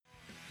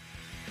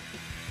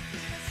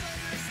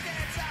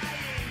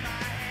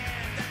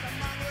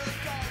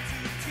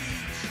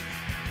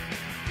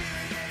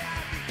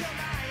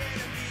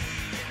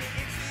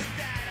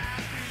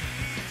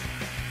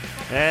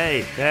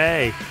Hey,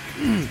 hey.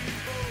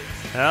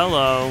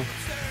 Hello.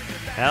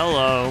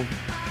 Hello.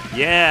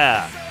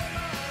 Yeah.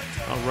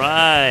 All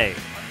right.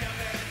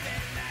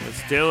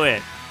 Let's do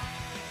it.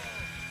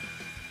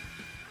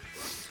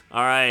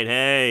 All right.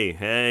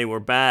 Hey, we're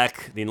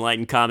back. The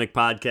Enlightened Comic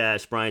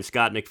Podcast. Brian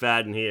Scott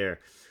McFadden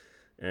here.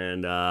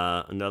 And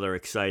another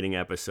exciting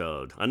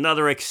episode.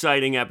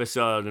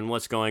 And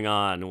what's going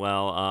on?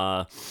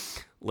 Well,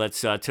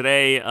 let's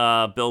today.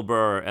 Bill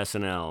Burr,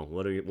 SNL.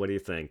 What do you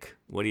think?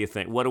 What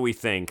do we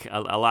think?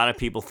 A lot of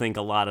people think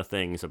a lot of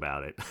things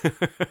about it.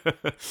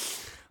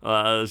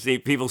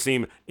 People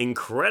seem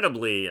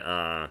incredibly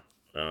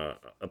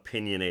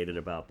opinionated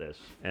about this,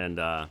 and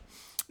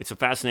it's a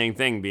fascinating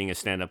thing being a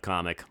stand-up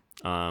comic.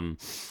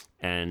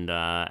 And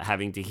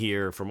having to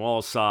hear from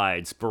all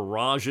sides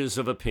barrages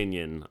of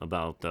opinion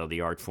about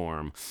the art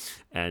form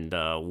and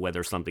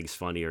whether something's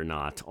funny or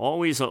not.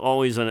 Always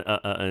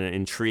an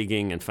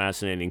intriguing and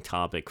fascinating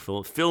topic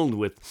filled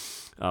with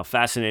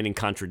fascinating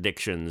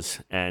contradictions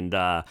and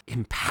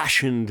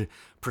impassioned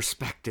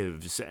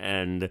perspectives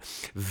and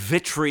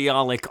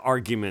vitriolic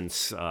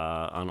arguments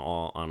on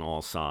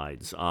all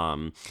sides.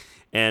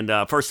 And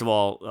first of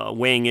all,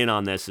 weighing in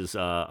on this is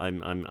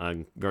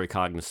I'm very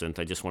cognizant.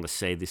 I just want to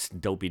say this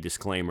dopey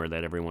disclaimer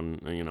that everyone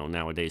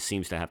nowadays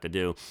seems to have to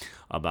do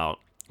about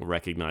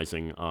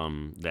recognizing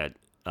that.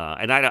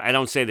 And I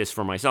don't say this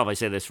for myself. I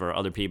say this for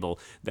other people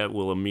that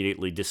will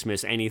immediately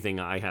dismiss anything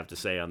I have to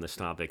say on this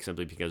topic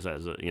simply because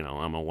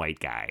I'm a white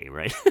guy,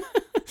 right?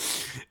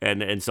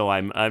 and so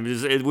I'm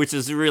just, which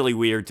is really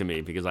weird to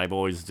me because I've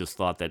always just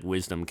thought that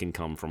wisdom can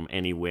come from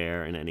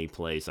anywhere and any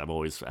place. I've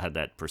always had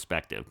that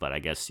perspective, but I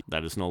guess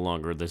that is no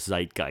longer the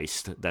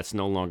zeitgeist. That's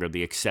no longer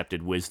the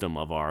accepted wisdom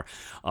of our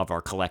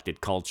collected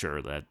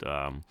culture. That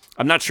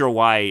I'm not sure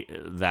why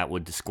that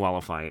would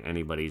disqualify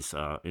anybody's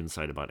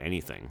insight about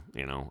anything.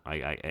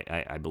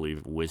 I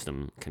believe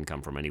wisdom can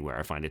come from anywhere.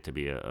 I find it to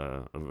be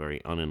a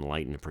very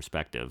unenlightened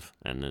perspective,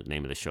 and the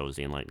name of the show is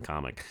The Enlightened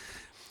Comic.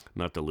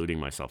 Not deluding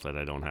myself that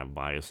I don't have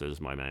biases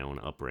by my own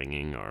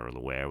upbringing or the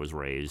way I was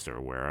raised or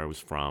where I was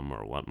from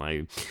or what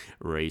my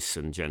race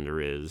and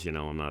gender is.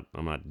 I'm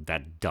not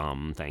that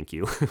dumb, thank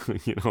you.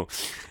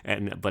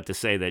 But to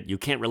say that you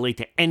can't relate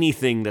to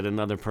anything that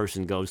another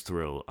person goes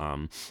through,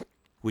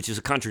 which is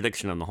a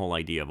contradiction on the whole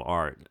idea of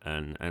art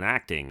and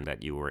acting,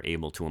 that you were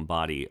able to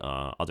embody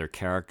other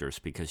characters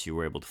because you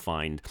were able to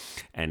find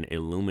and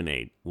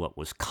illuminate what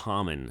was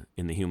common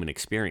in the human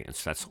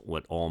experience. That's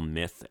what all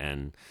myth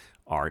and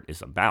art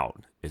is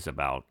about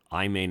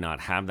I may not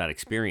have that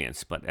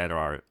experience, but at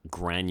our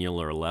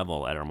granular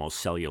level, at our most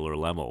cellular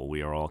level,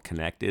 we are all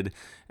connected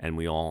and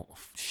we all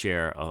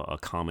share a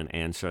common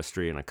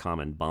ancestry and a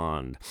common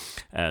bond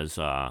as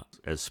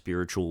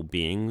spiritual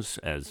beings,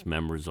 as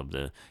members of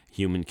the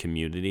human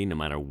community, no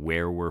matter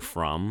where we're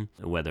from,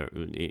 whether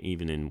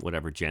even in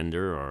whatever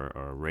gender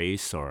or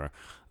race, or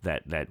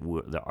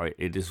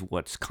it is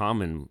what's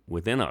common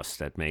within us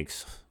that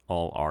makes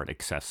all art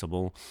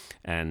accessible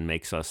and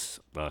makes us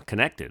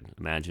connected.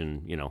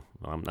 Imagine,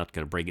 I'm not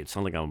going to break it. It's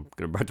not like I'm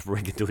about to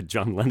break into a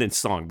John Lennon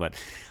song, but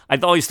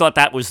I've always thought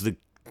that was the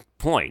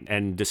point.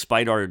 And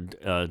despite our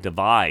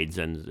divides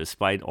and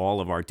despite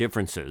all of our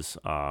differences,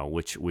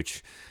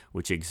 which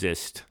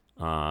exist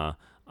on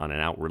an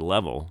outward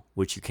level,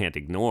 which you can't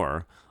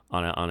ignore,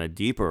 on a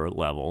deeper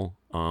level,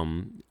 I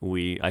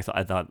always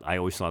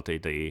thought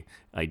that the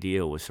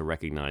idea was to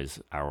recognize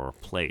our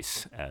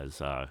place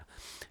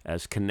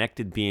as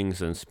connected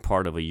beings and as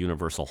part of a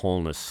universal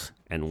wholeness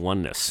and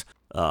oneness.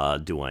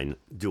 Do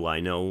I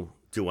know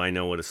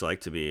what it's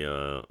like to be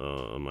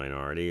a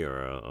minority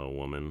or a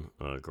woman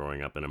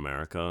growing up in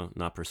America?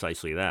 Not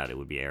precisely that. It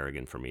would be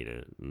arrogant for me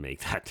to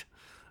make that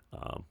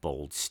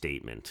bold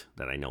statement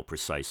that I know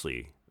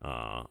precisely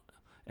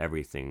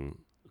everything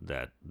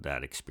that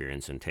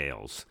experience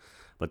entails.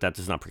 But that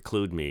does not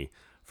preclude me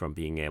from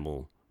being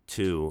able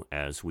to,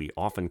 as we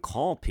often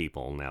call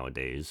people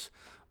nowadays,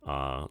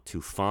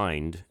 to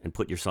find and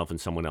put yourself in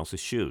someone else's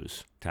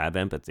shoes, to have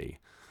empathy,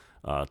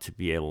 to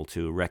be able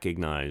to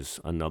recognize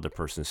another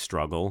person's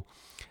struggle,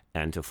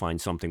 and to find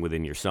something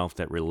within yourself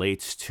that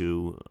relates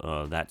to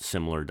that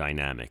similar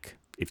dynamic,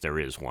 if there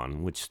is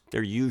one, which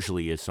there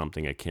usually is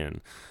something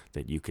akin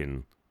that you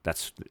can.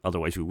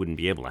 Otherwise we wouldn't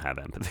be able to have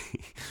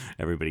empathy.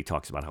 Everybody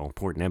talks about how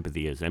important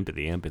empathy is,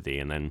 empathy,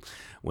 and then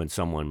when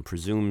someone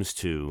presumes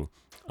to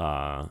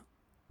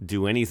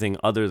do anything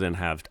other than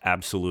have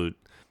absolute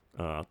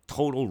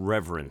total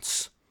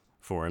reverence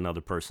for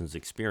another person's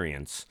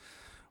experience,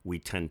 we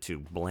tend to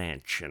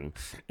blanch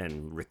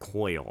and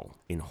recoil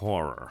in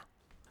horror.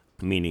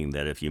 Meaning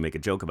that if you make a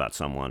joke about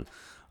someone,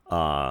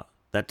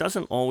 that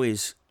doesn't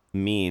always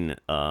mean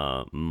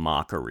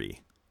mockery.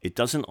 It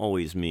doesn't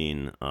always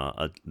mean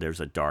there's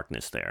a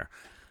darkness there.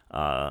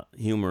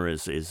 Humor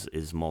is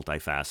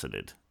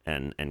multifaceted.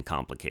 and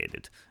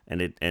complicated.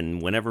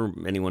 And whenever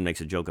anyone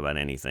makes a joke about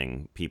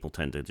anything, people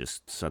tend to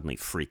just suddenly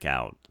freak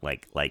out.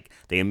 Like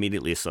they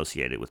immediately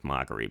associate it with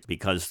mockery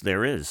because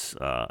there is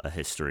a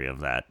history of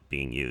that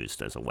being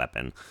used as a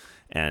weapon.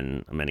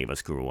 And many of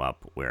us grew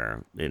up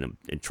where in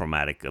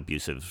traumatic,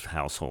 abusive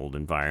household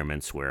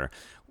environments where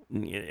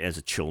as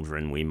a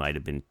children, we might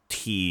have been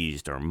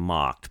teased or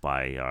mocked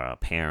by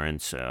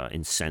parents,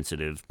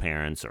 insensitive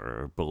parents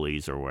or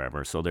bullies or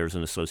wherever. So there's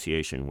an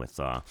association with,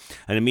 an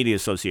immediate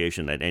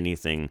association that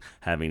anything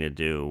having to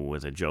do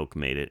with a joke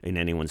made it in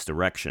anyone's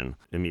direction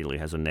immediately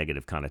has a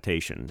negative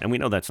connotation. And we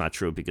know that's not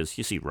true because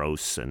you see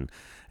roasts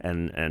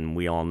and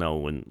we all know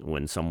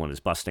when someone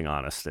is busting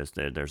on us,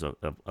 there's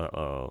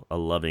a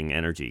loving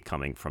energy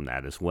coming from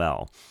that as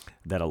well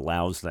that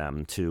allows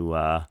them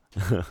to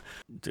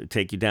to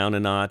take you down a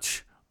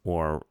notch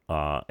or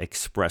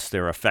express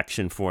their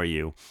affection for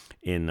you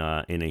in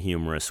a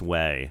humorous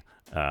way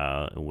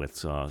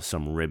with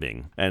some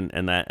ribbing,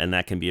 and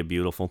that can be a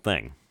beautiful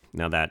thing.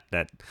 Now that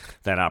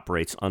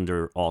operates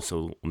under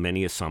also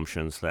many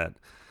assumptions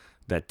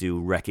that do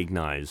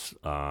recognize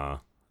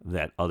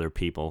that other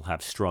people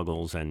have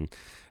struggles and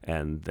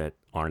that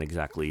aren't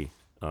exactly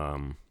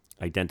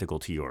identical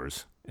to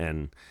yours,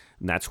 and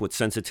that's what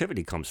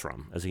sensitivity comes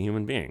from as a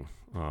human being.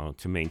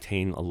 To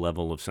maintain a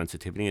level of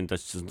sensitivity and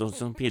just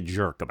don't be a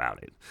jerk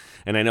about it.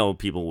 And I know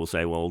people will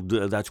say, well,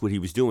 that's what he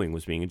was doing,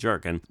 was being a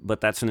jerk.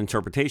 But that's an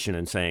interpretation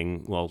and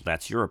saying, well,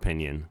 that's your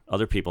opinion.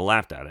 Other people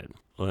laughed at it.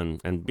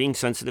 And being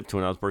sensitive to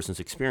another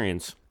person's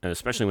experience, and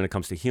especially when it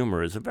comes to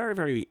humor, is a very,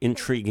 very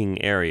intriguing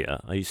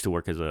area. I used to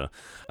work I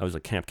was a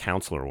camp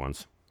counselor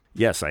once.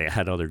 Yes, I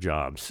had other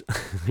jobs.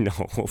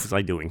 What was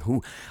I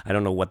doing? I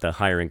don't know what the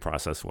hiring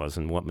process was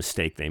and what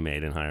mistake they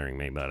made in hiring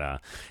me, but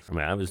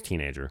I was a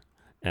teenager.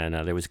 And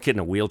there was a kid in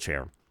a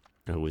wheelchair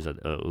who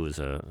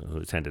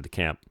attended the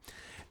camp,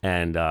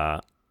 and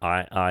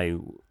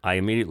I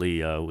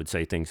immediately would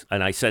say things,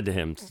 and I said to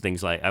him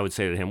things like, I would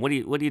say to him, "What are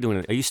you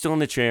doing? Are you still in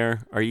the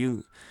chair? Are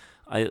you?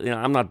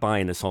 I'm not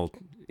buying this whole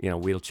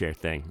wheelchair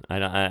thing. I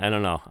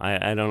don't know.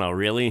 I don't know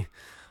really.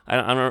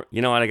 I don't.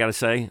 You know what I got to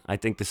say? I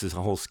think this is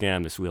a whole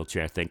scam. This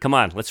wheelchair thing. Come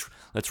on,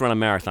 let's run a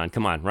marathon.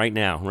 Come on, right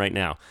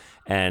now."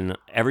 And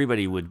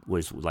everybody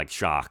was like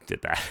shocked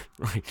at that,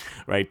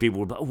 right?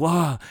 People were like,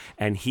 "Wow!"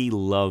 And he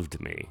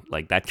loved me.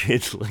 Like that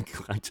kid's like,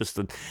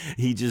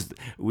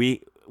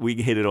 we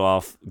hit it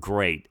off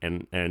great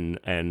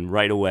and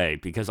right away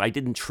because I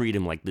didn't treat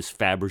him like this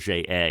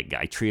Fabergé egg.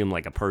 I treat him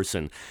like a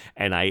person,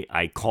 and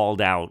I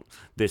called out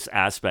this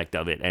aspect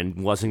of it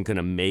and wasn't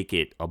gonna make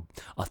it a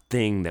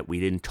thing that we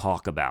didn't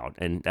talk about.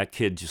 And that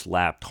kid just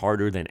laughed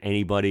harder than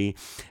anybody,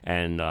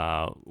 and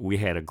we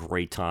had a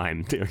great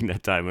time during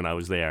that time when I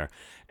was there.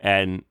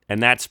 And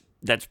that's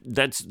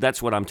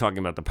what I'm talking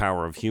about, the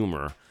power of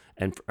humor.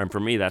 And for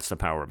me, that's the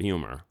power of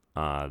humor.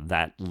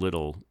 That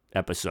little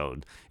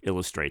episode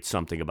illustrates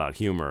something about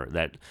humor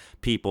that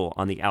people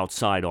on the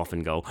outside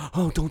often go,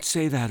 "Oh, don't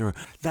say that," or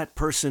 "that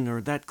person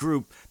or that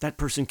group, that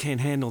person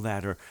can't handle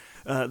that," or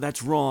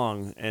 "that's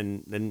wrong."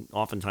 And then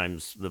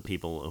oftentimes the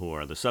people who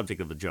are the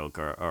subject of the joke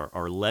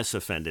are less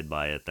offended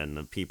by it than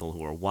the people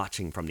who are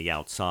watching from the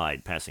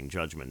outside, passing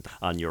judgment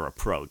on your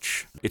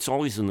approach. It's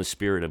always in the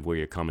spirit of where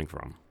you're coming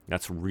from.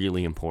 That's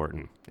really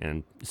important,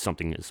 and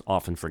something is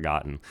often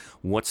forgotten.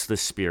 What's the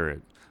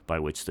spirit by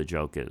which the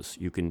joke is?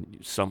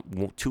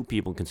 Two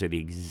people can say the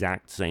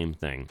exact same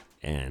thing,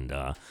 and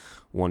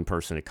one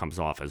person, it comes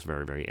off as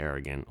very, very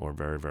arrogant or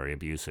very, very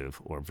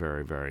abusive or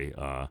very, very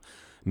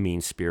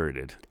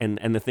mean-spirited.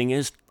 And the thing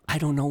is, I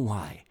don't know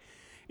why.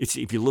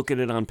 If you look at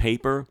it on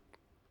paper,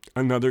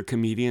 another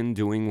comedian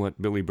doing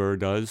what Billy Burr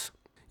does,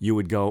 you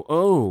would go,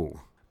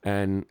 "Oh."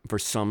 And for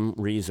some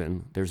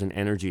reason, there's an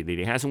energy that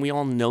he has, and we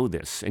all know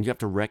this, and you have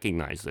to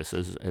recognize this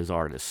as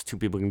artists. Two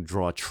people can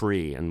draw a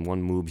tree, and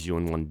one moves you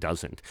and one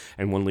doesn't,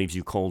 and one leaves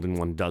you cold and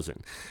one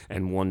doesn't,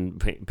 and one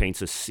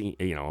paints a scene,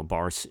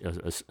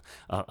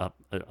 a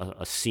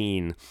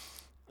scene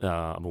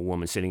of a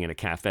woman sitting in a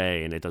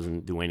cafe, and it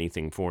doesn't do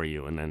anything for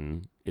you, and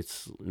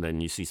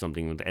then you see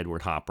something with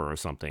Edward Hopper or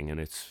something, and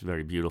it's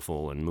very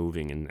beautiful and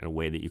moving in a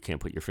way that you can't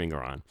put your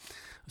finger on.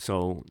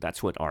 So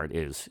that's what art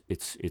is.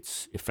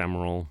 It's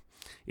ephemeral,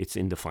 it's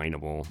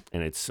indefinable,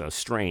 and it's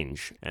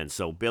strange. And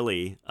so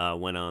Billy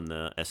went on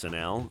the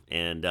SNL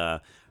and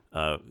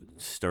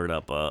stirred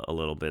up a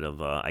little bit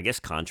of, I guess,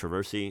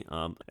 controversy,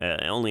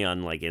 only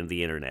on in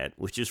the internet,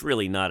 which is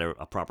really not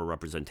a proper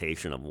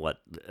representation of what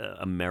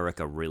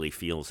America really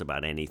feels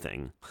about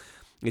anything.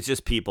 It's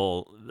just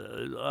people,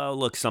 oh,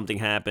 look, something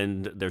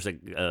happened. There's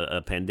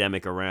a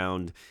pandemic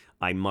around.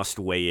 I must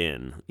weigh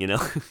in,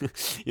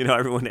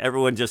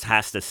 everyone just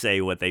has to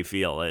say what they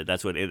feel.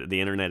 That's what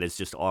the internet has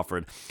just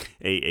offered,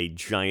 a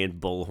giant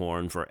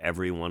bullhorn for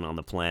everyone on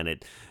the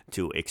planet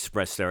to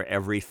express their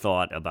every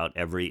thought about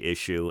every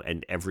issue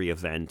and every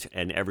event.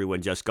 And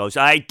everyone just goes,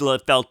 "I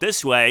felt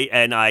this way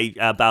and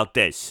about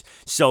this.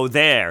 So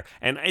there.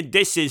 And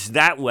this is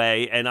that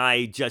way. And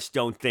I just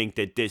don't think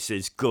that this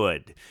is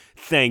good.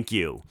 Thank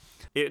you."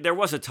 There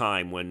was a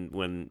time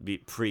when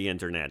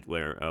pre-internet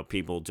where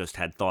people just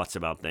had thoughts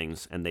about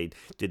things and they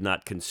did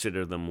not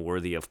consider them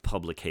worthy of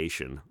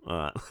publication.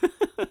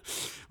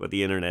 But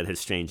the internet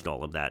has changed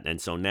all of that, and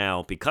so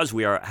now, because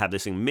we have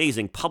this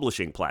amazing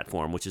publishing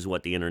platform, which is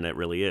what the internet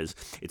really is,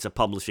 it's a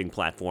publishing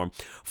platform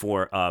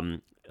for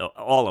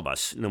all of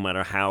us, no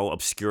matter how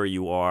obscure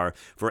you are,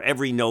 for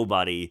every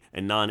nobody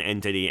and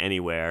non-entity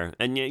anywhere.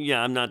 And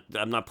yeah, I'm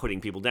not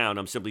putting people down.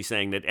 I'm simply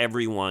saying that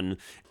everyone,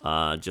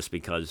 just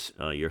because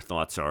your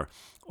thoughts are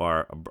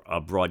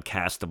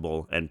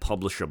broadcastable and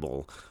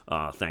publishable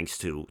thanks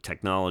to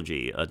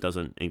technology,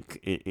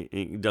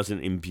 it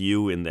doesn't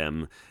imbue in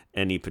them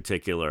any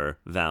particular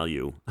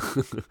value.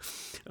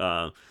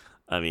 So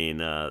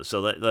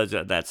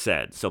that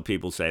said, so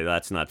people say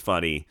that's not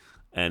funny.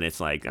 And it's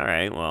like, all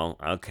right, well,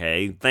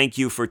 okay, thank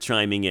you for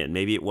chiming in.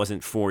 Maybe it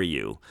wasn't for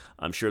you.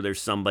 I'm sure there's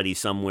somebody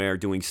somewhere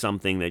doing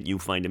something that you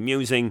find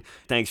amusing.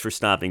 Thanks for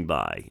stopping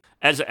by.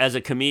 As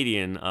a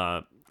comedian,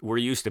 we're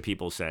used to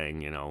people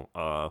saying,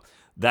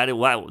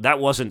 that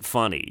wasn't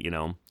funny,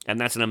 and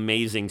that's an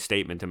amazing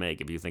statement to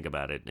make if you think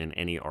about it in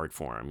any art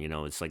form.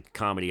 It's like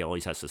comedy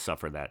always has to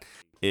suffer that.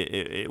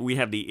 We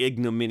have the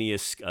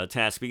ignominious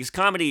task because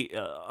comedy,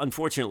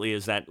 unfortunately,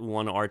 is that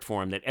one art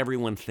form that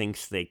everyone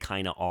thinks they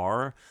kind of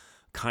are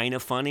kind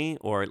of funny,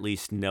 or at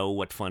least know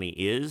what funny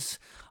is.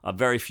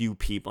 Very few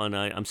people, and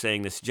I'm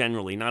saying this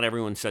generally, not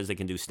everyone says they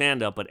can do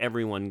stand-up, but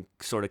everyone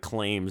sort of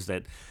claims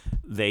that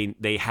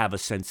they have a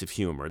sense of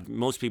humor.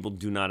 Most people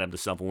do not have the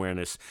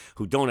self-awareness,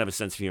 who don't have a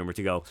sense of humor,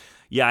 to go,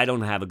 yeah, I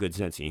don't have a good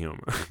sense of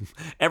humor.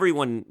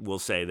 Everyone will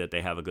say that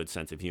they have a good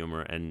sense of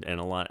humor,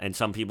 and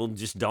some people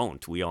just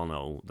don't. We all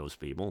know those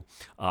people,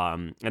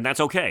 and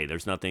that's okay.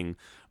 There's nothing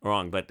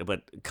wrong, but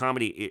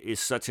comedy is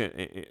such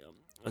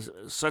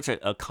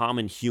a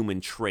common human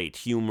trait,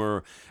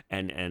 humor,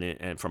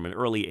 and from an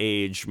early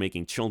age,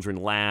 making children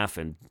laugh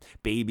and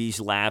babies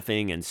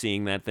laughing and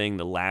seeing that thing,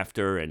 the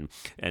laughter, and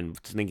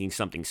thinking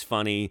something's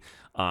funny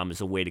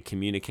is a way to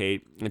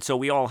communicate. And so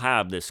we all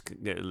have this.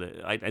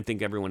 I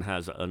think everyone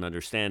has an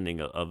understanding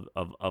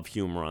of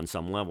humor on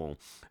some level,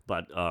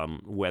 but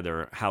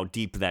whether how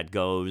deep that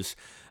goes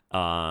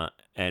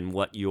and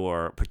what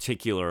your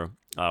particular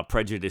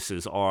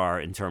prejudices are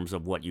in terms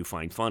of what you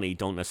find funny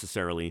don't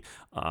necessarily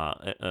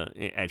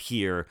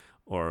adhere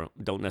or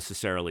don't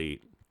necessarily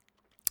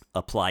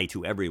apply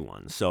to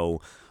everyone.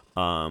 So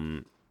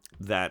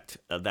that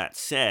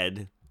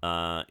said,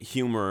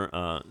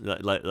 humor,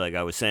 like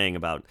I was saying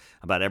about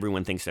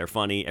everyone thinks they're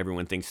funny,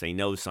 everyone thinks they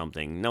know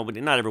something.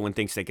 Not everyone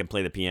thinks they can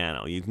play the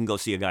piano. You can go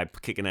see a guy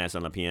kicking ass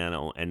on the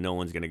piano, and no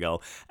one's gonna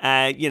go,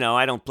 I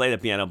don't play the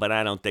piano, but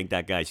I don't think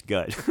that guy's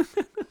good.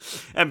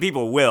 And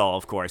people will,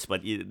 of course, but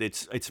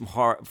it's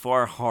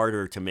far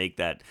harder to make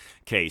that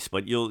case.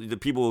 But the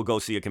people will go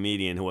see a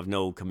comedian who have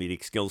no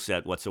comedic skill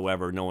set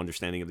whatsoever, no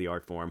understanding of the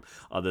art form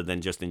other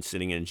than just in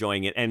sitting and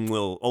enjoying it, and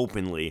will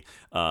openly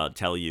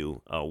tell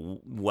you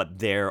what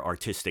their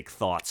artistic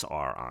thoughts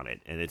are on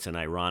it. And it's an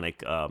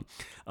ironic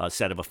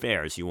set of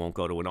affairs. You won't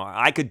go to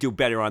I could do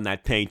better on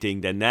that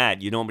painting than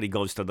that. Nobody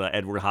goes to the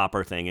Edward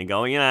Hopper thing and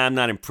go, I'm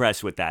not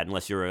impressed with that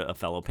unless you're a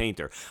fellow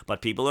painter.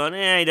 But people are,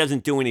 he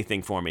doesn't do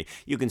anything for me.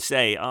 You can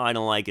say, I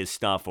don't like his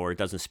stuff, or it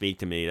doesn't speak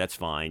to me. That's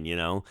fine,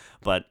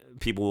 But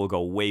people will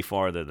go way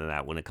farther than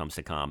that when it comes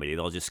to comedy.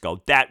 They'll just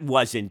go, that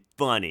wasn't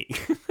funny.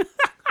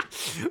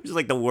 Which is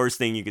like the worst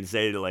thing you can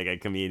say to like a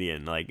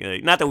comedian. Like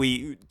not that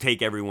we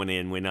take everyone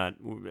in, we're not,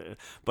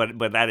 but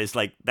that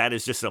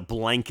is just a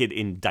blanket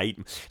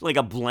indictment, like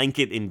a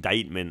blanket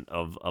indictment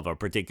of a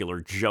particular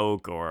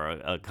joke or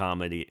a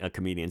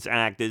comedian's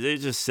act.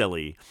 It's just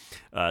silly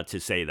to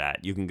say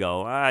that. You can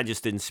go, it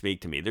just didn't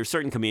speak to me. There's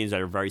certain comedians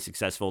that are very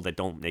successful that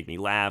don't make me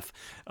laugh.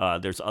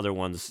 There's other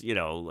ones,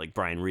 like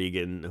Brian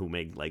Regan, who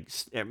make like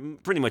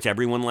pretty much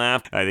everyone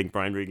laugh. I think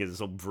Brian Regan is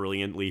so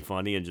brilliantly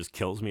funny and just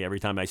kills me every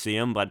time I see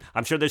him. But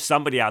I'm sure there's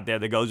somebody out there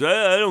that goes,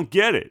 I don't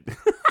get it.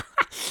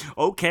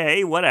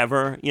 Okay,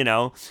 whatever,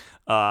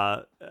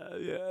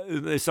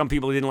 some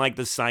people didn't like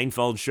the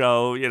Seinfeld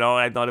show,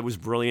 I thought it was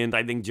brilliant.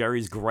 I think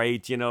Jerry's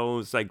great,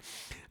 it's like,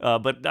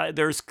 but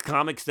there's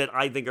comics that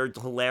I think are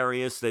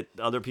hilarious that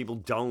other people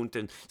don't.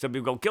 And some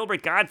people go,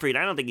 Gilbert Gottfried,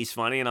 I don't think he's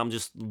funny. And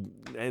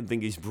I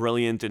think he's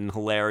brilliant and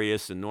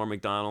hilarious. And Norm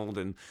Macdonald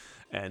and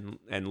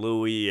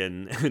Louis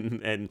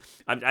and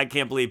I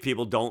can't believe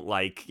people don't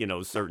like,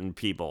 certain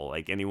people,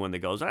 like anyone that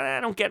goes, I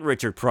don't get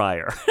Richard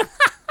Pryor.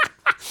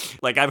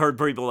 Like I've heard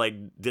people like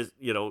this,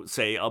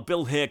 say,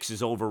 Bill Hicks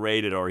is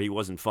overrated or he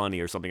wasn't funny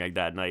or something like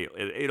that. And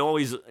it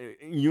always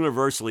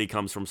universally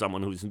comes from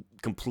someone who's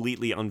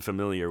completely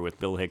unfamiliar with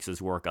Bill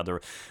Hicks's work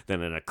other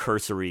than in a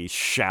cursory,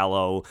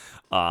 shallow,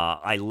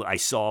 I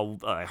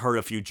heard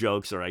a few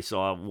jokes or I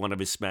saw one of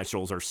his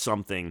specials or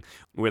something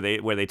where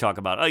they talk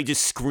about, he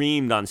just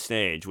screamed on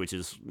stage, which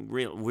is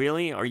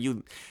really? Are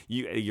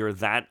you're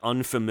that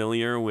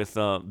unfamiliar with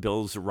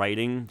Bill's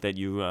writing that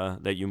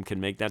you can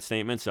make that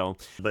statement? So,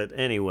 but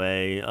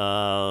anyway,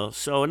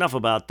 so enough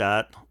about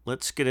that.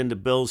 Let's get into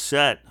Bill's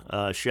set,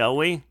 shall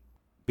we?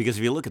 Because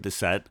if you look at the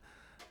set,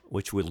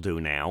 which we'll do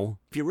now,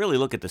 if you really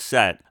look at the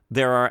set,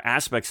 there are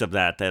aspects of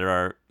that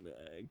are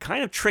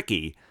kind of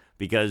tricky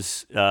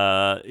because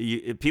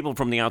people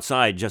from the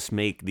outside just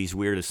make these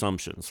weird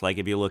assumptions. Like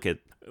if you look at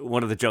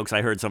one of the jokes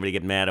I heard somebody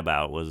get mad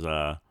about was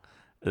the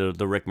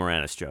Rick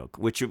Moranis joke,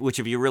 which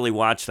if you really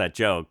watch that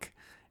joke,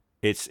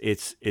 it's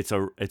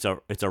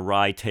a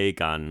wry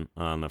take on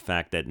the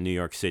fact that New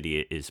York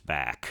City is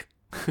back,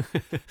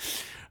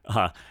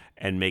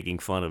 and making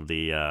fun of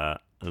the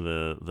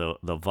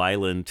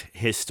violent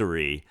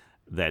history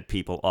that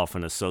people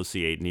often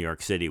associate New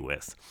York City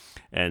with.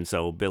 And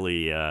so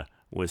Billy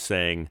was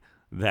saying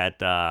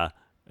that,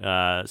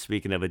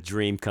 speaking of a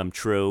dream come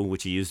true,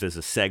 which he used as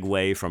a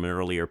segue from an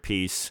earlier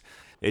piece,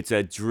 it's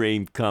a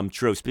dream come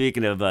true.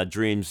 Speaking of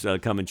dreams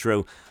coming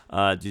true,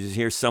 did you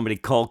hear somebody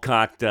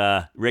cold-cocked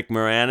Rick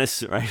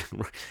Moranis? Right?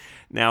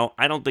 Now,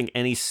 I don't think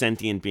any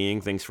sentient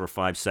being thinks for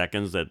 5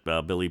 seconds that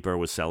Billy Burr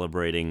was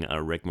celebrating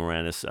Rick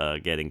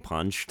Moranis getting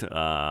punched.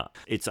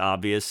 It's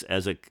obvious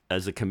as a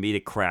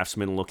comedic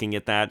craftsman looking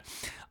at that,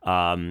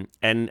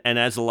 and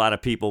as a lot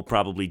of people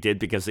probably did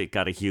because it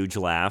got a huge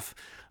laugh.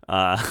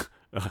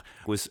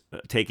 Was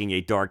taking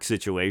a dark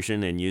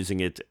situation and using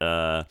it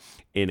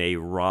in a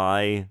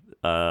wry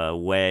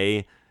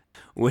way,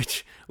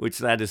 which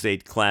that is a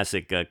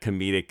classic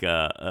comedic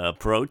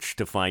approach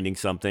to finding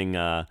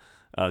something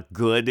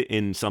good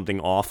in something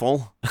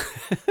awful.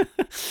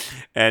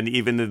 And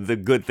even the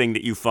good thing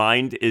that you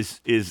find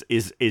is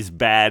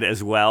bad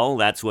as well.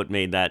 That's what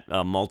made that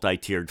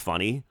multi-tiered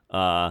funny.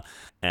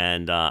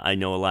 And I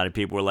know a lot of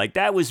people were like,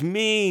 that was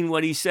mean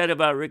what he said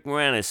about Rick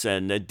Moranis,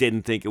 and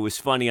didn't think it was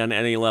funny on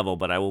any level.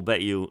 But I will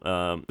bet you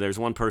there's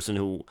one person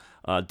who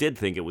did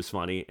think it was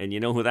funny, and you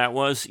know who that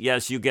was?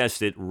 Yes, you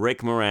guessed it,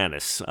 Rick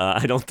Moranis.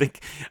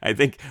 I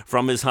think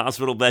from his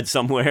hospital bed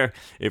somewhere,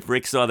 if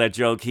Rick saw that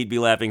joke, he'd be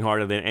laughing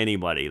harder than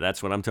anybody.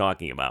 That's what I'm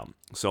talking about.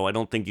 So I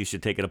don't think you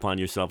should take it upon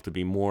yourself to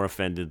be more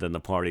offended than the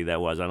party that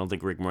was. I don't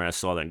think Rick Moranis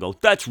saw that and go,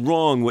 that's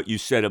wrong what you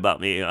said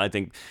about me. I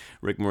think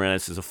Rick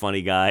Moranis is a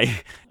funny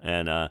guy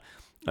and a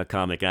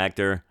comic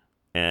actor,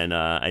 and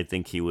I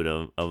think he would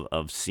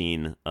have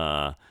seen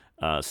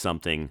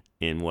something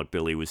in what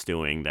Billy was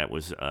doing that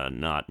was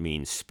not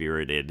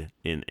mean-spirited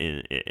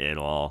in at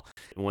all.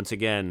 Once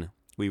again,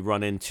 we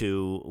run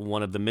into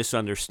one of the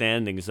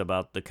misunderstandings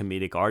about the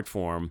comedic art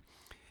form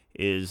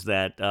is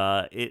that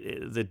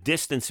the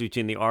distance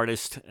between the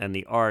artist and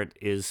the art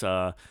is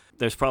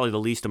there's probably the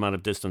least amount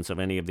of distance of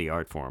any of the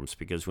art forms,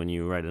 because when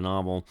you write a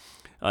novel,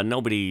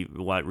 nobody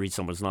reads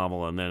someone's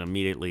novel and then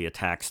immediately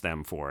attacks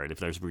them for it. If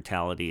there's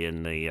brutality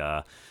in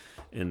the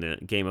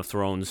Game of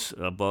Thrones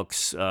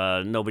books,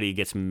 nobody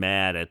gets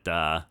mad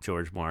at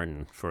George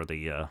Martin for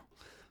the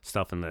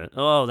stuff in the,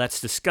 oh,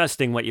 that's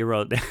disgusting what you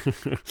wrote.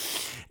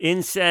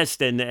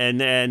 Incest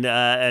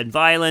and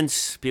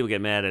violence, people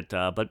get mad at,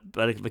 but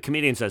if a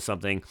comedian says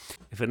something,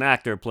 if an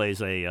actor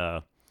plays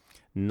a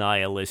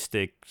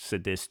nihilistic,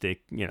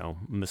 sadistic,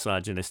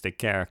 misogynistic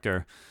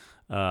character,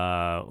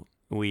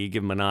 we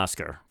give him an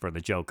Oscar for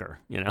the Joker,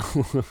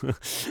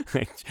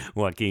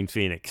 Joaquin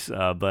Phoenix.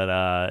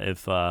 But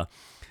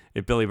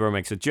if Billy Burr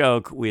makes a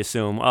joke, we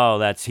assume,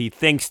 he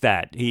thinks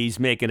that. He's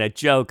making a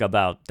joke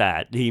about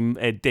that.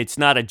 It's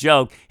not a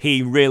joke.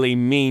 He really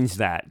means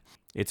that.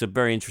 It's a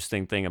very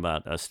interesting thing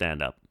about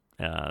stand-up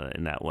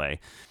in that way.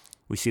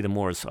 We see them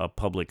more as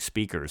public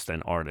speakers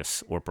than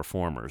artists or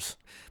performers.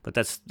 But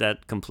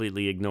that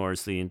completely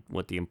ignores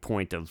what the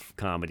point of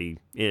comedy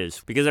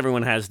is, because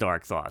everyone has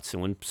dark thoughts.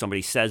 And when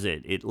somebody says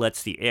it, it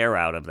lets the air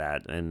out of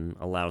that and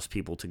allows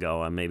people to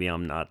go, maybe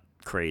I'm not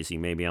crazy,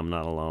 maybe I'm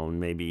not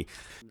alone, maybe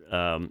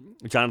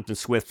Jonathan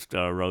Swift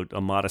wrote A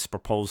Modest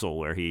Proposal,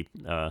 where he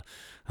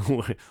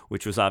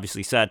which was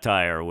obviously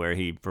satire, where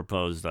he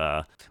proposed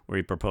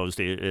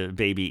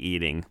baby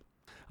eating.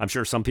 I'm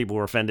sure some people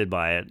were offended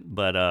by it,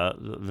 but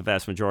the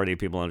vast majority of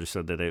people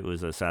understood that it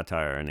was a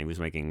satire, and he was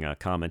making a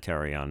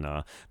commentary on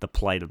the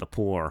plight of the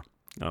poor,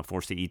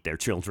 forced to eat their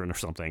children or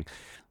something.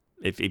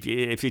 If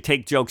you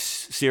take jokes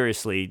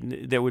seriously,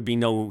 there would be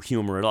no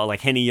humor at all.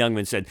 Like Henny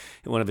Youngman said,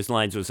 one of his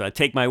lines was,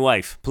 "Take my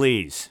wife,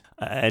 please."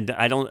 And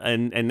I don't.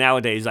 And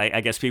nowadays,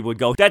 I guess people would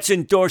go, "That's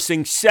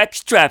endorsing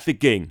sex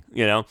trafficking."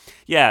 Yeah,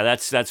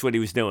 that's what he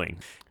was doing.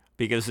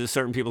 Because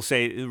certain people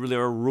say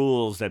there are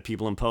rules that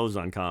people impose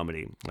on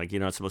comedy, like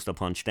you're not supposed to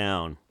punch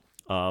down,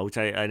 which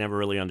I never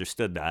really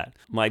understood that.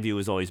 My view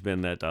has always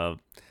been that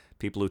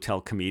people who tell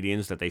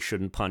comedians that they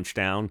shouldn't punch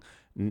down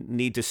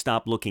need to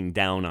stop looking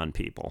down on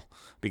people,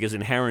 because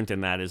inherent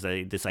in that is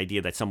this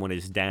idea that someone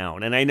is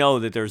down. And I know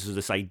that there's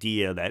this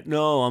idea that,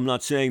 no, I'm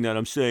not saying that,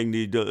 I'm saying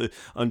the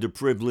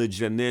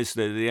underprivileged and this,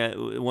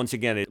 once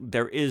again,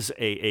 there is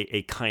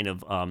a kind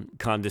of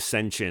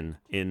condescension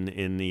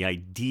in the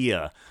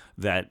idea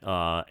that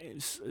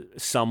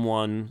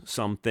someone,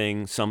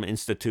 something, some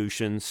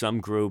institution,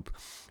 some group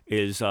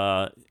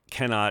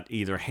cannot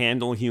either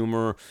handle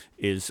humor,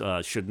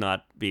 should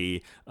not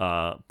be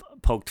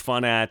poked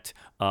fun at,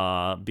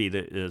 be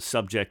the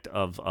subject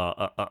of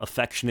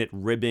affectionate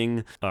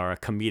ribbing or a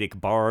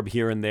comedic barb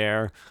here and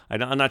there.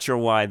 I'm not sure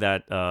why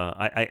that.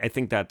 I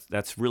think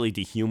that's really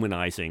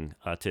dehumanizing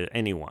to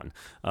anyone.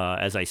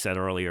 As I said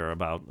earlier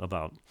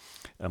about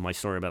my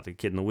story about the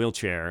kid in the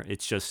wheelchair, it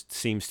just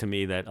seems to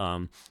me that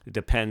it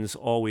depends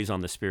always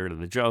on the spirit of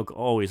the joke,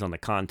 always on the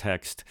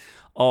context,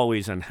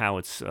 always on how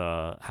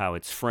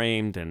it's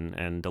framed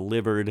and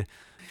delivered.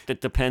 It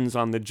depends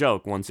on the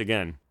joke once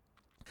again.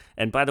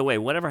 And by the way,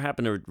 whatever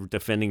happened to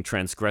defending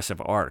transgressive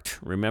art?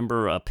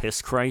 Remember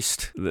Piss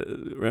Christ?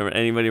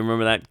 Anybody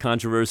remember that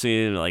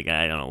controversy? Like,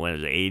 I don't know, what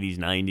is it, 80s,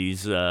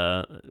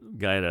 90s?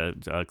 Guy had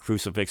a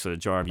crucifix with a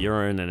jar of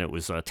urine, and it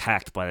was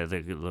attacked by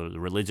the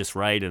religious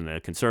right and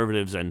the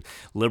conservatives, and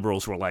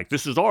liberals were like,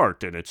 this is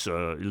art, and it's,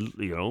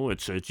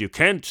 it's you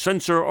can't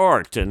censor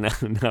art. And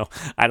now,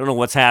 I don't know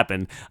what's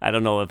happened. I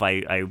don't know if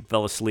I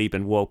fell asleep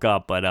and woke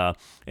up, but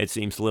it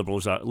seems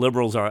liberals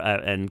are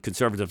and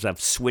conservatives have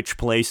switched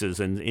places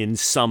in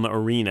some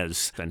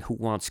arenas. And who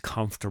wants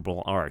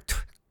comfortable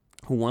art?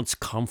 Who wants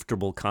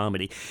comfortable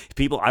comedy?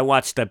 I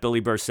watched that Billy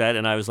Burr set,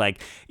 and I was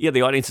like, yeah,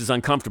 the audience is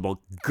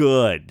uncomfortable.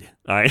 Good.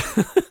 All right.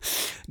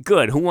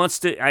 Good. Who wants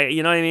to,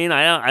 you know what I mean?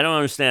 I don't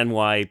understand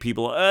why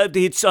people,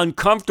 it's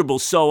uncomfortable,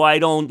 so I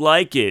don't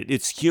like it.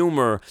 It's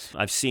humor.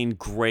 I've seen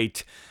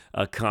great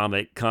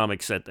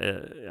comics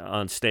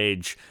on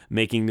stage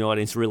making the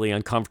audience really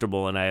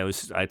uncomfortable, and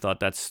I thought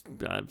that's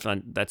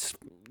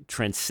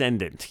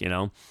transcendent, you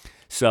know.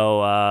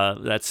 So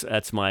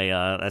that's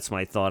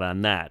my thought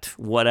on that.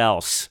 What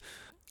else?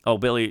 Oh,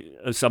 Billy,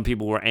 some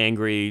people were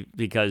angry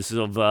because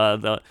of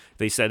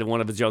they said one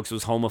of the jokes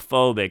was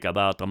homophobic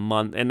about the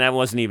month, and that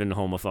wasn't even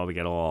homophobic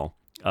at all.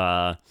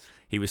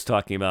 He was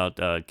talking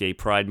about Gay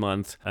Pride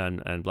Month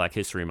and Black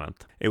History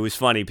Month. It was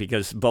funny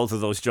because both of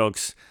those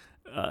jokes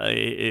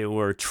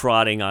were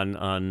trotting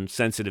on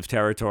sensitive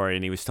territory,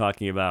 and he was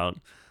talking about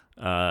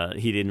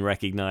he didn't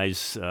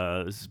recognize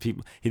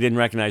people. He didn't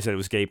recognize that it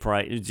was Gay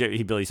Pride.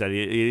 Billy said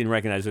he didn't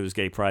recognize it was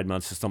Gay Pride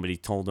Month, so somebody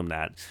told him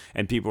that,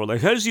 and people were like,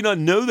 "How does he not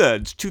know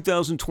that? It's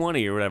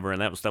 2020 or whatever."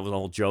 And that was the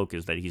whole joke,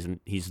 is that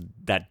he's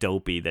that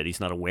dopey that he's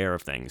not aware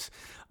of things,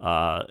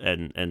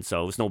 and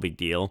so it was no big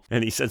deal.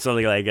 And he said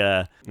something like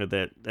that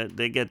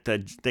they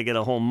get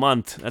a whole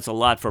month. That's a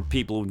lot for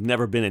people who've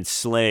never been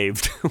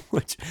enslaved,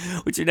 which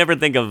you never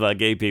think of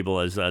gay people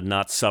as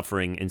not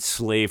suffering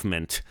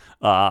enslavement.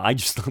 I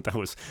just thought that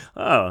was.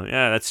 Oh,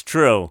 yeah, that's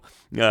true.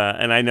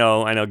 And I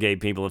know gay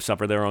people have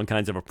suffered their own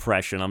kinds of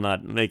oppression. I'm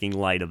not making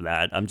light of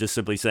that. I'm just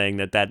simply saying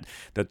that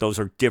those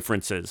are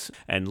differences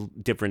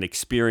and different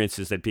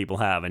experiences that people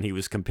have. And he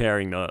was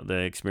comparing the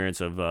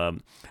experience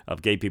of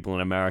gay people in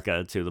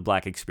America to the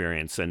black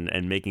experience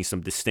and making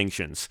some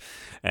distinctions.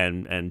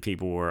 And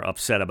people were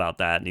upset about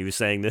that. And he was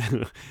saying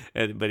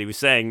that, but he was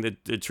saying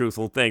the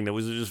truthful thing that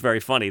was just very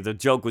funny. The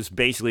joke was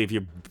basically, if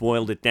you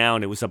boiled it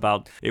down, it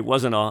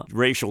wasn't a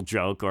racial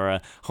joke or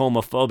a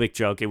homophobic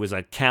joke. It was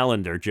a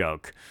calendar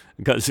joke,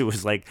 because it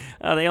was like,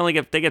 oh,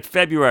 they get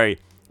February.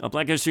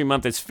 Black History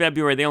Month is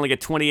February. They only get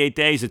 28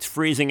 days. It's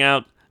freezing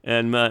out.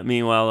 And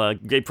meanwhile,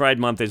 Gay Pride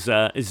Month is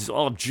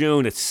all of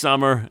June. It's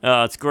summer.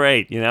 It's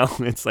great, you know.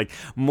 It's like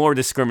more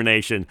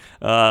discrimination.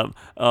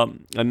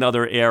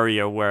 Another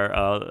area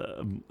where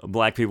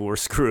black people were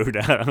screwed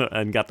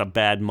and got the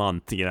bad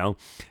month, you know.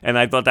 And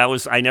I thought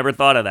I never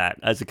thought of that.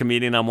 As a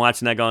comedian, I'm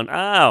watching that going,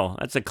 oh,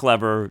 that's a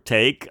clever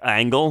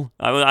angle.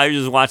 I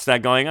just watched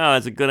that going, oh,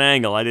 that's a good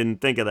angle. I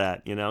didn't think of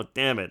that, you know.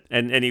 Damn it.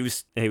 And he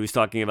was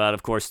talking about,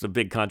 of course, the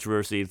big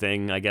controversy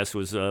thing, I guess,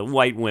 was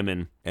white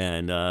women,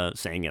 and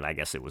saying it, I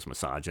guess it was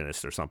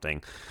misogynist or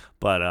something,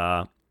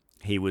 but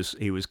he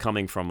was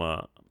coming from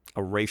a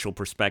racial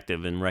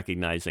perspective and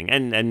recognizing,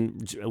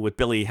 and with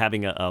Billy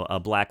having a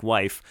black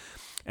wife,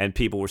 and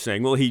people were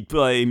saying, well, he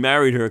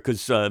married her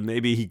because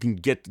maybe he can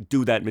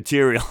do that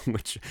material,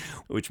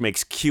 which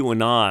makes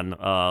QAnon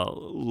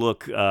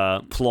look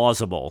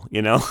plausible,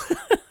 you know.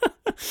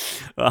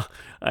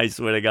 I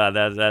swear to God,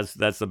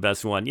 that's the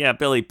best one. Yeah,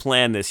 Billy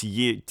planned this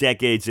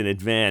decades in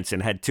advance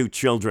and had 2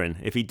 children.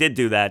 If he did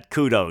do that,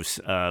 kudos,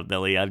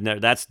 Billy.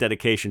 That's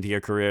dedication to your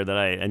career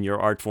and your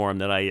art form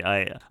that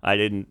I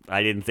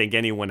didn't think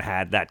anyone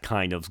had that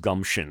kind of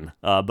gumption.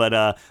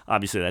 But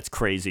obviously that's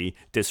crazy,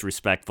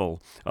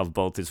 disrespectful of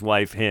both his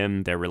wife,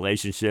 him, their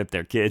relationship,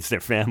 their kids,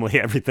 their family,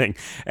 everything.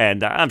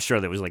 And I'm sure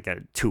there was like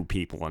 2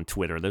 people on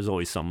Twitter. There's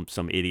always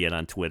some idiot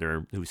on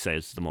Twitter who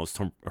says the most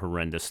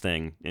horrendous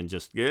thing and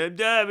just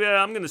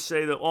I'm going to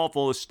say the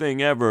awfulest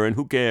thing ever, and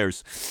who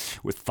cares,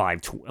 with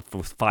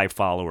 5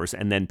 followers.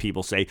 And then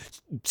people say,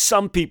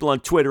 some people on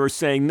Twitter are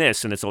saying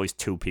this, and it's always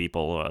 2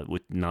 people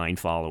with 9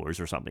 followers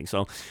or something.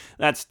 So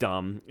that's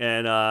dumb.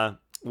 And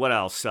what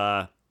else?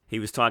 He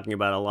was talking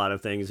about a lot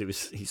of things.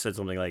 He said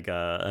something like,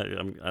 I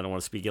don't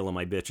want to speak ill of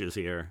my bitches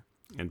here.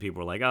 And people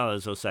were like, oh,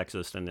 that's so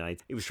sexist. And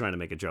he was trying to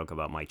make a joke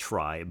about my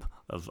tribe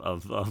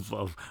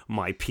of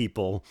my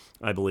people,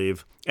 I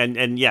believe.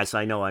 And yes,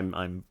 I know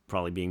I'm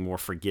probably being more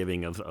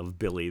forgiving of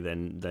Billy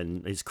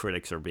than his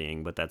critics are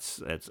being, but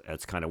that's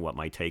kind of what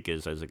my take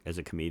is as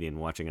a comedian,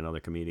 watching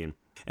another comedian.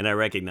 And I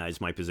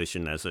recognize my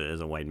position as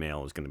a white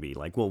male is going to be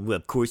like, well,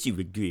 of course you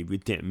agree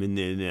with them. And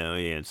then, yeah,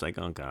 it's like,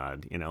 oh,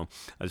 God,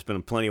 there's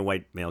been plenty of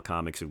white male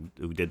comics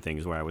who did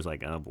things where I was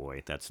like, oh,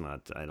 boy, that's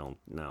not, I don't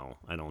know.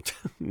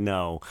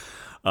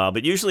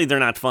 But usually they're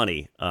not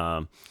funny.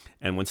 And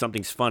when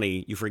something's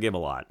funny, you forgive a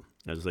lot.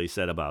 As they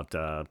said about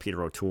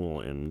Peter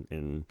O'Toole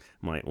in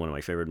one of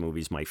my favorite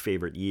movies, My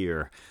Favorite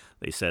Year,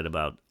 they said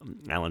about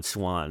Alan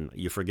Swan,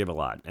 you forgive a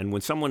lot. And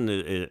when someone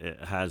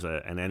has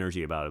an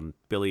energy about him,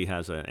 Billy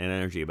has an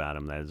energy about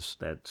him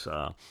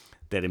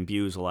that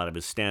imbues a lot of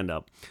his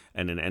stand-up,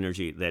 and an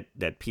energy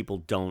that people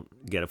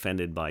don't get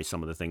offended by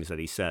some of the things that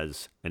he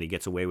says, and he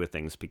gets away with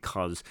things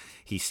because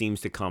he seems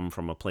to come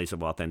from a place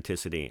of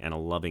authenticity and a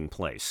loving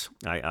place.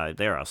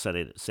 I'll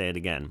say it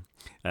again.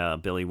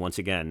 Billy, once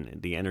again,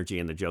 the energy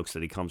and the jokes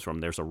that he comes from,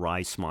 there's a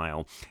wry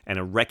smile and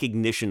a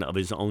recognition of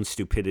his own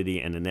stupidity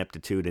and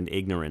ineptitude and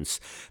ignorance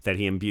that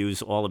he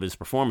imbues all of his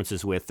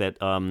performances with that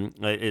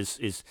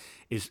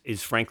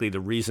is frankly the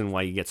reason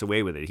why he gets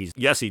away with it.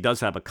 He does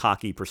have a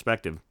cocky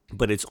perspective,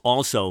 but it's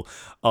also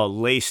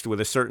laced with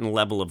a certain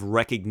level of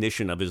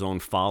recognition of his own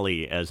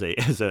folly as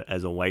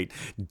a white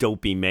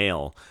dopey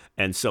male.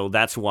 And so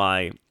that's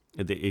why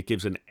it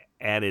gives an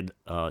added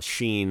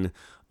sheen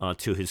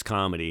to his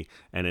comedy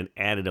and an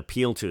added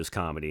appeal to his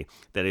comedy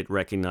that it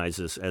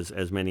recognizes,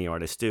 as many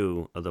artists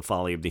do, the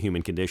folly of the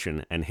human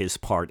condition and his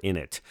part in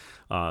it.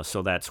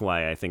 So that's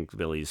why I think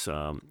Billy's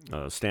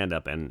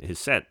stand-up and his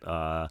set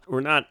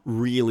were not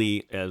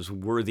really as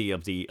worthy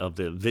of the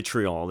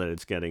vitriol that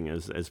it's getting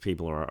as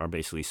people are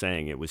basically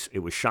saying. It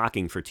was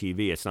shocking for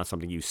TV. It's not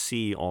something you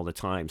see all the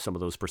time. Some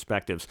of those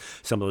perspectives,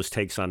 some of those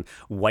takes on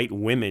white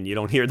women, you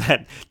don't hear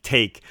that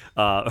take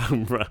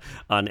on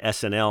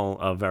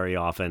SNL very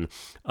often.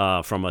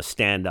 From a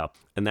stand-up,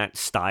 and that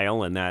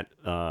style and that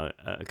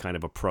kind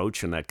of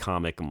approach and that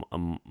comic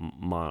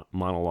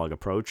monologue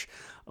approach.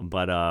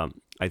 But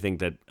I think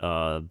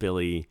that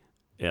Billy,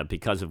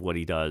 because of what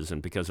he does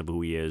and because of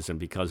who he is and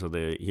because of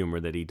the humor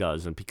that he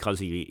does and because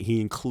he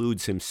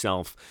includes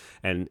himself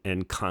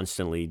and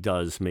constantly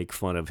does make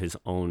fun of his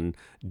own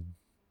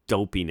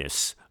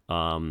dopiness,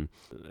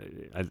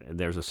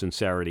 there's a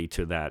sincerity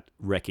to that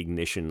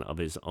recognition of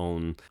his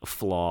own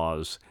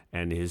flaws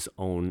and his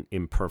own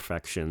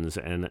imperfections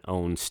and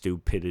own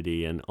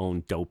stupidity and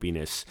own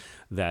dopiness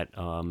that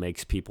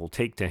makes people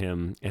take to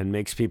him and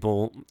makes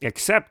people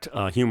accept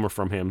humor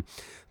from him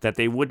that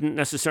they wouldn't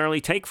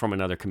necessarily take from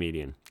another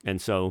comedian.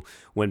 And so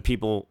when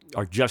people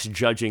are just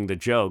judging the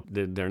joke,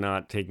 they're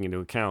not taking into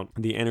account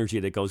the energy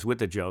that goes with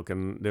the joke.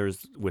 And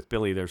with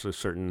Billy, there's a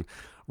certain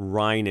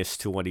wryness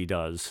to what he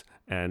does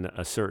and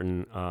a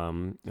certain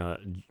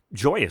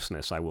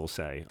joyousness, I will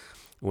say,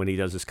 when he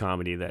does his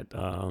comedy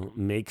that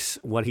makes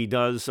what he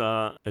does,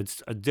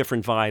 it's a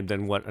different vibe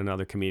than what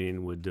another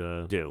comedian would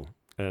do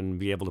and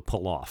be able to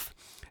pull off.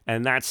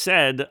 And that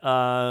said,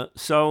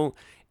 so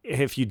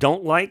if you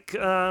don't like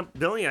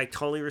Billy, I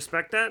totally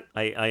respect that.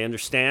 I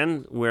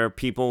understand where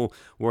people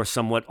were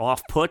somewhat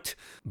off-put,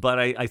 but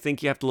I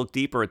think you have to look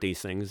deeper at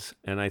these things.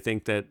 And I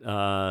think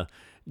that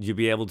you'll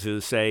be able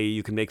to say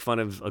you can make fun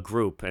of a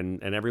group,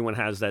 and everyone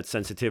has that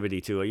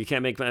sensitivity to it. You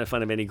can't make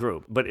fun of any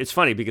group. But it's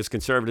funny because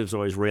conservatives are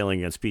always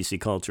railing against PC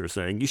culture,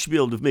 saying you should be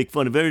able to make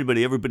fun of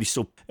everybody.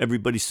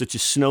 Everybody's such a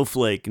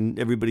snowflake, and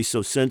everybody's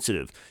so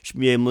sensitive. You should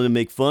be able to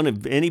make fun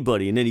of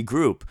anybody in any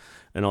group.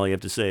 And all you have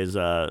to say is,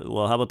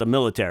 well, how about the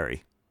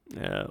military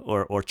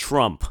or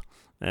Trump?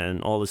 And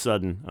all of a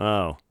sudden,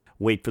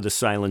 wait for the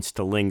silence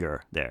to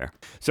linger there.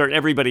 So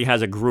everybody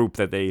has a group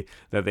that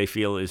they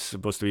feel is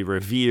supposed to be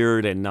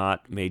revered and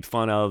not made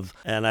fun of.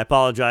 And I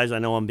apologize, I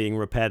know I'm being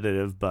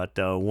repetitive, but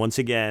once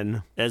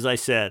again, as I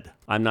said,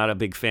 I'm not a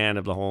big fan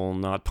of the whole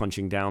not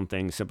punching down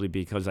thing simply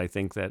because I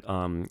think that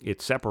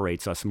it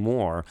separates us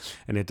more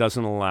and it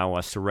doesn't allow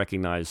us to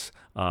recognize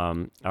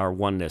our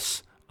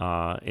oneness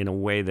in a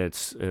way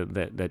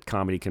that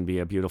comedy can be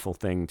a beautiful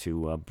thing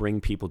to bring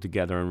people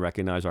together and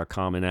recognize our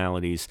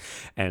commonalities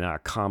and our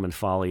common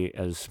folly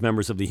as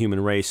members of the human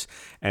race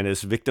and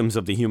as victims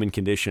of the human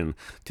condition,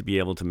 to be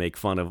able to make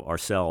fun of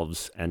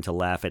ourselves and to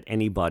laugh at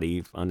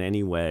anybody in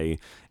any way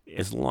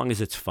as long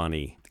as it's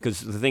funny.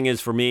 Because the thing is,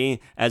 for me,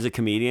 as a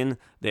comedian,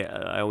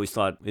 I always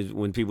thought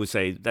when people would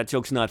say, that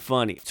joke's not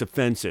funny, it's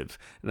offensive.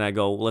 And I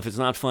go, well, if it's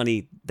not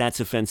funny, that's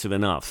offensive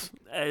enough.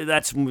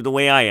 That's the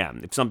way I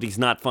am. If something's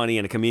not funny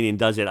and a comedian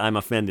does it, I'm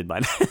offended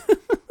by that.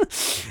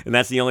 And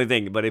that's the only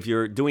thing. But if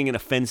you're doing an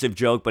offensive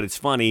joke, but it's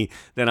funny,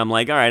 then I'm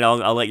like, all right,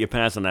 I'll let you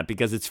pass on that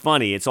because it's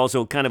funny. It's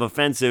also kind of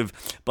offensive,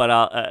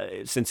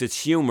 but since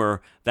it's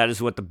humor, that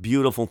is what the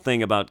beautiful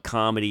thing about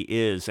comedy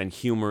is and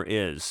humor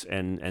is.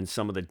 And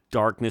some of the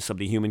darkness of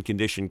the human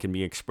condition can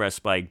be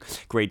expressed by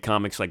great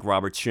comics like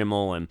Robert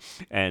Schimmel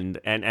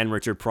and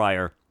Richard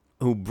Pryor,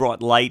 who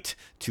brought light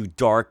to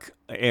dark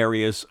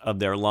areas of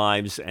their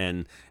lives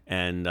and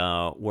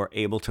were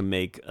able to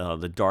make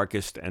the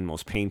darkest and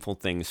most painful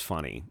things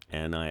funny,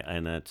 and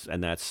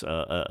that's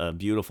a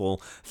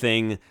beautiful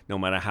thing. No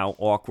matter how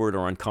awkward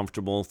or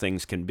uncomfortable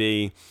things can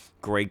be,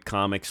 great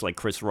comics like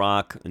Chris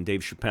Rock and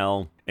Dave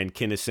Chappelle and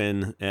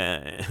Kinison,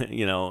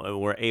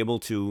 were able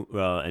to,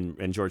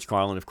 and George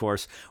Carlin, of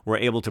course, were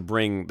able to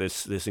bring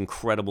this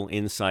incredible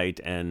insight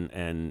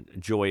and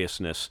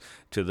joyousness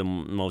to the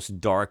most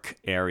dark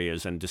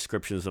areas and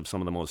descriptions of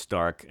some of the most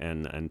dark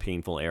and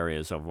painful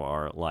areas of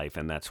our life.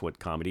 And that's what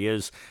comedy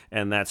is,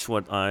 and that's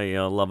what I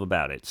love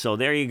about it. So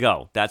there you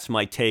go. That's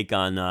my take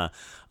on the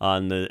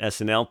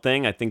SNL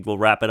thing. I think we'll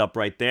wrap it up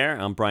right there.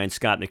 I'm Brian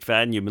Scott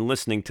McFadden. You've been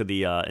listening to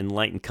the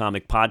Enlightened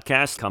Comic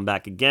Podcast. Come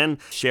back again.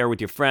 Share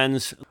with your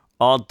friends.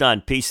 All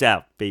done. Peace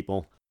out,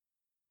 people.